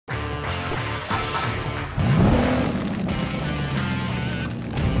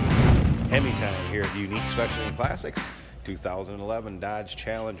Hemi time here at Unique Specialty and Classics. 2011 Dodge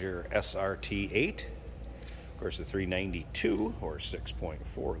Challenger SRT8. Of course, the 392 or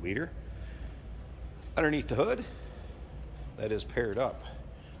 6.4 liter. Underneath the hood, that is paired up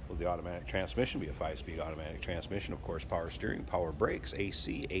with the automatic transmission. Be a 5-speed automatic transmission. Of course, power steering, power brakes,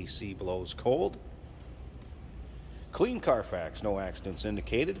 AC. AC blows cold. Clean Carfax, no accidents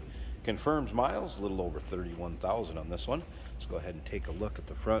indicated. Confirms miles, a little over 31,000 on this one. Let's go ahead and take a look at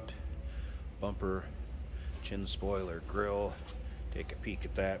the front bumper, chin spoiler, grille. Take a peek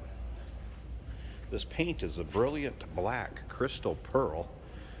at that. This paint is a brilliant black crystal pearl,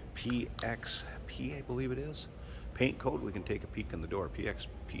 PXP, I believe it is. Paint code, we can take a peek in the door,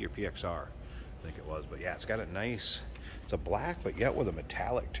 PXP or PXR, I think it was. But yeah, it's got a nice, it's a black, but yet with a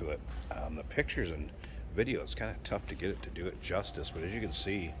metallic to it. The pictures and video, it's kind of tough to get it to do it justice, but as you can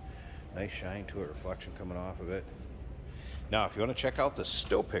see, nice shine to it, reflection coming off of it. Now, if you want to check out the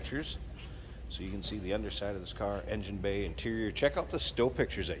still pictures, so you can see the underside of this car, engine bay, interior, check out the still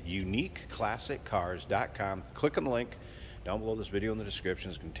pictures at uniqueclassiccars.com. Click on the link down below this video in the description.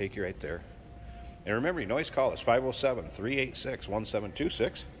 It's going to take you right there. And remember, you can always call us,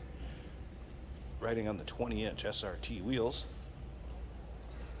 507-386-1726. Riding on the 20-inch SRT wheels.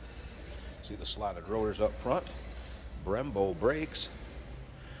 See the slotted rotors up front. Brembo brakes.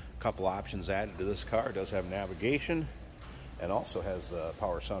 A couple options added to this car. It does have navigation and also has the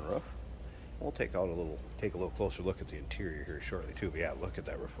power sunroof. We'll take a little closer look at the interior here shortly too. But yeah, look at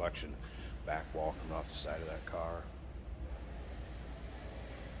that reflection back wall coming off the side of that car.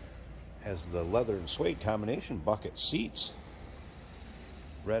 Has the leather and suede combination, bucket seats,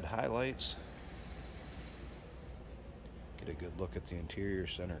 red highlights. Get a good look at the interior,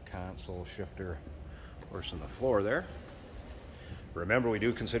 center console, shifter, of course, on the floor there. Remember, we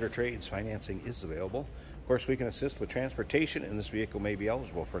do consider trades. Financing is available. Of course, we can assist with transportation, and this vehicle may be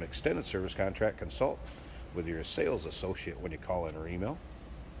eligible for an extended service contract. Consult with your sales associate when you call in or email.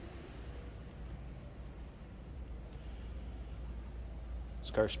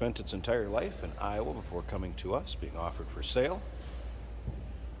 This car spent its entire life in Iowa before coming to us, being offered for sale.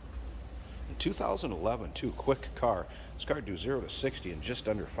 In 2011, too, quick car. This car would do 0 to 60 in just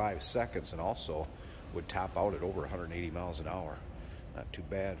under 5 seconds, and also would top out at over 180 miles an hour. Not too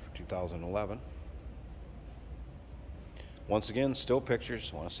bad for 2011. Once again, still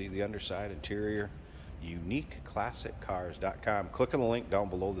pictures. Want to see the underside, interior, uniqueclassiccars.com. Click on the link down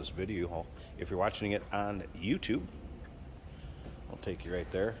below this video. If you're watching it on YouTube, I'll take you right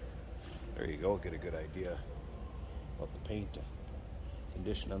there. There you go. Get a good idea about the paint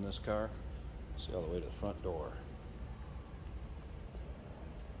condition on this car. See all the way to the front door.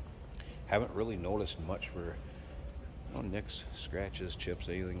 Haven't really noticed much for nicks, scratches, chips,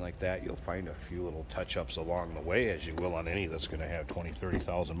 anything like that. You'll find a few little touch-ups along the way, as you will on any that's going to have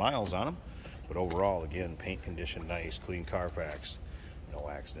 20-30,000 miles on them. But overall, again, paint condition nice, clean Carfax, no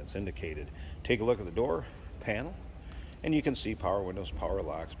accidents indicated. Take a look at the door panel, and you can see power windows, power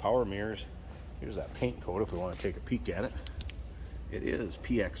locks, power mirrors. Here's that paint code if we want to take a peek at it. It is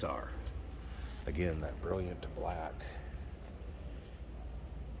PXR. Again, that brilliant black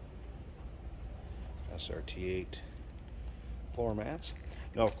SRT8 floor mats.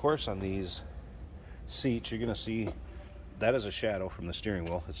 Now, of course, on these seats, you're going to see that is a shadow from the steering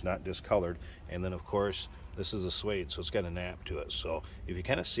wheel. It's not discolored. And then, of course, this is a suede, so it's got a nap to it. So if you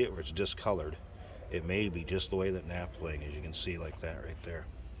kind of see it where it's discolored, it may be just the way that nap's laying, as you can see like that right there.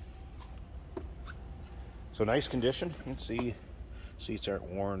 So nice condition. You can see seats aren't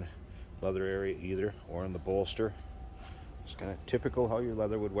worn, leather area either, or in the bolster. It's kind of typical how your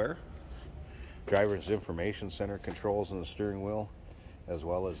leather would wear. Driver's information center controls on the steering wheel, as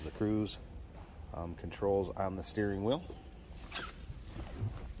well as the cruise controls on the steering wheel.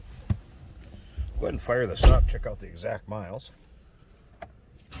 Go ahead and fire this up, check out the exact miles.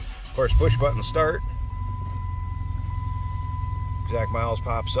 Of course, push button start. Exact miles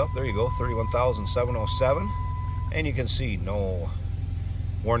pops up. There you go, 31,707. And you can see no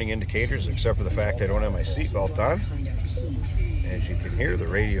warning indicators except for the fact I don't have my seatbelt on. As you can hear, the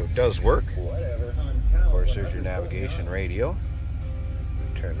radio does work. Of course, there's your navigation radio.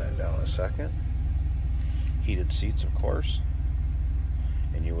 Turn that down a second. Heated seats, of course.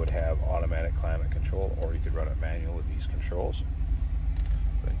 And you would have automatic climate control, or you could run it manual with these controls.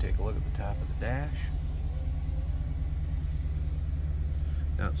 Go ahead and take a look at the top of the dash.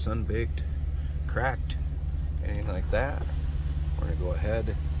 Not sun-baked, cracked, anything like that. We're going to go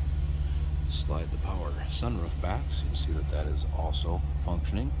ahead, slide the power sunroof back so you can see that that is also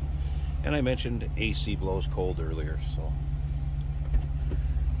functioning. And I mentioned AC blows cold earlier, so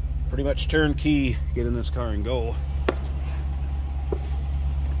pretty much turnkey, get in this car and go.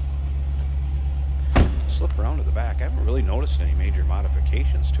 slip around to the back. I haven't really noticed any major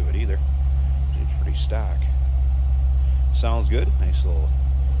modifications to it either. It's pretty stock. Sounds good. Nice little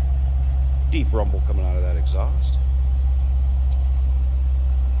deep rumble coming out of that exhaust.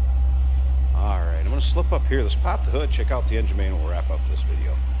 Alright, I'm going to slip up here. Let's pop the hood, check out the engine bay, and we'll wrap up this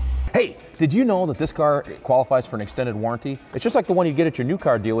video. Hey, did you know that this car qualifies for an extended warranty? It's just like the one you get at your new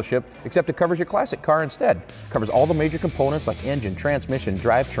car dealership, except it covers your classic car instead. It covers all the major components like engine, transmission,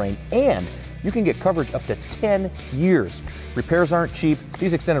 drivetrain, and you can get coverage up to 10 years. Repairs aren't cheap.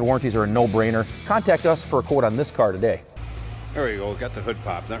 These extended warranties are a no-brainer. Contact us for a quote on this car today. There we go, got the hood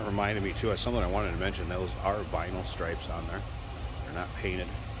pop. That reminded me too of something I wanted to mention. Those are vinyl stripes on there. They're not painted.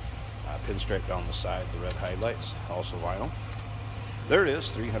 Pinstripe down the side, the red highlights, also vinyl. There it is,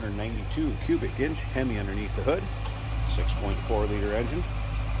 392 cubic inch Hemi underneath the hood, 6.4 liter engine,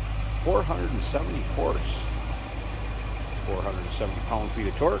 470 horse, 470 pound-feet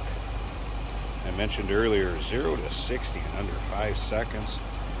of torque. I mentioned earlier 0 to 60 in under 5 seconds,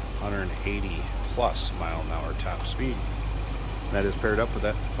 180 plus mile-an-hour top speed. That is paired up with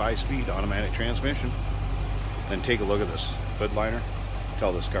that 5-speed automatic transmission. Then take a look at this hood liner.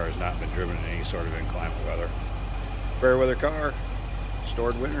 Tell this car has not been driven in any sort of inclement weather. Fair weather car,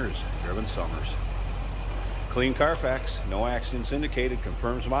 stored winters, driven summers. Clean Carfax, no accidents indicated,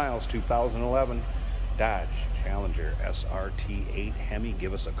 confirms miles, 2011 Dodge Challenger SRT8 Hemi.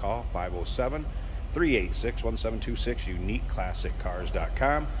 Give us a call, 507-386-1726,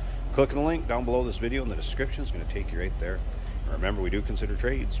 uniqueclassiccars.com. Click on the link down below this video in the description. It's going to take you right there. And remember, we do consider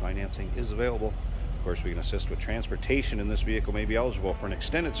trades. Financing is available. Of course, we can assist with transportation, and this vehicle may be eligible for an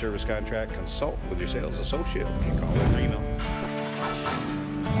extended service contract. Consult with your sales associate. You can call or email.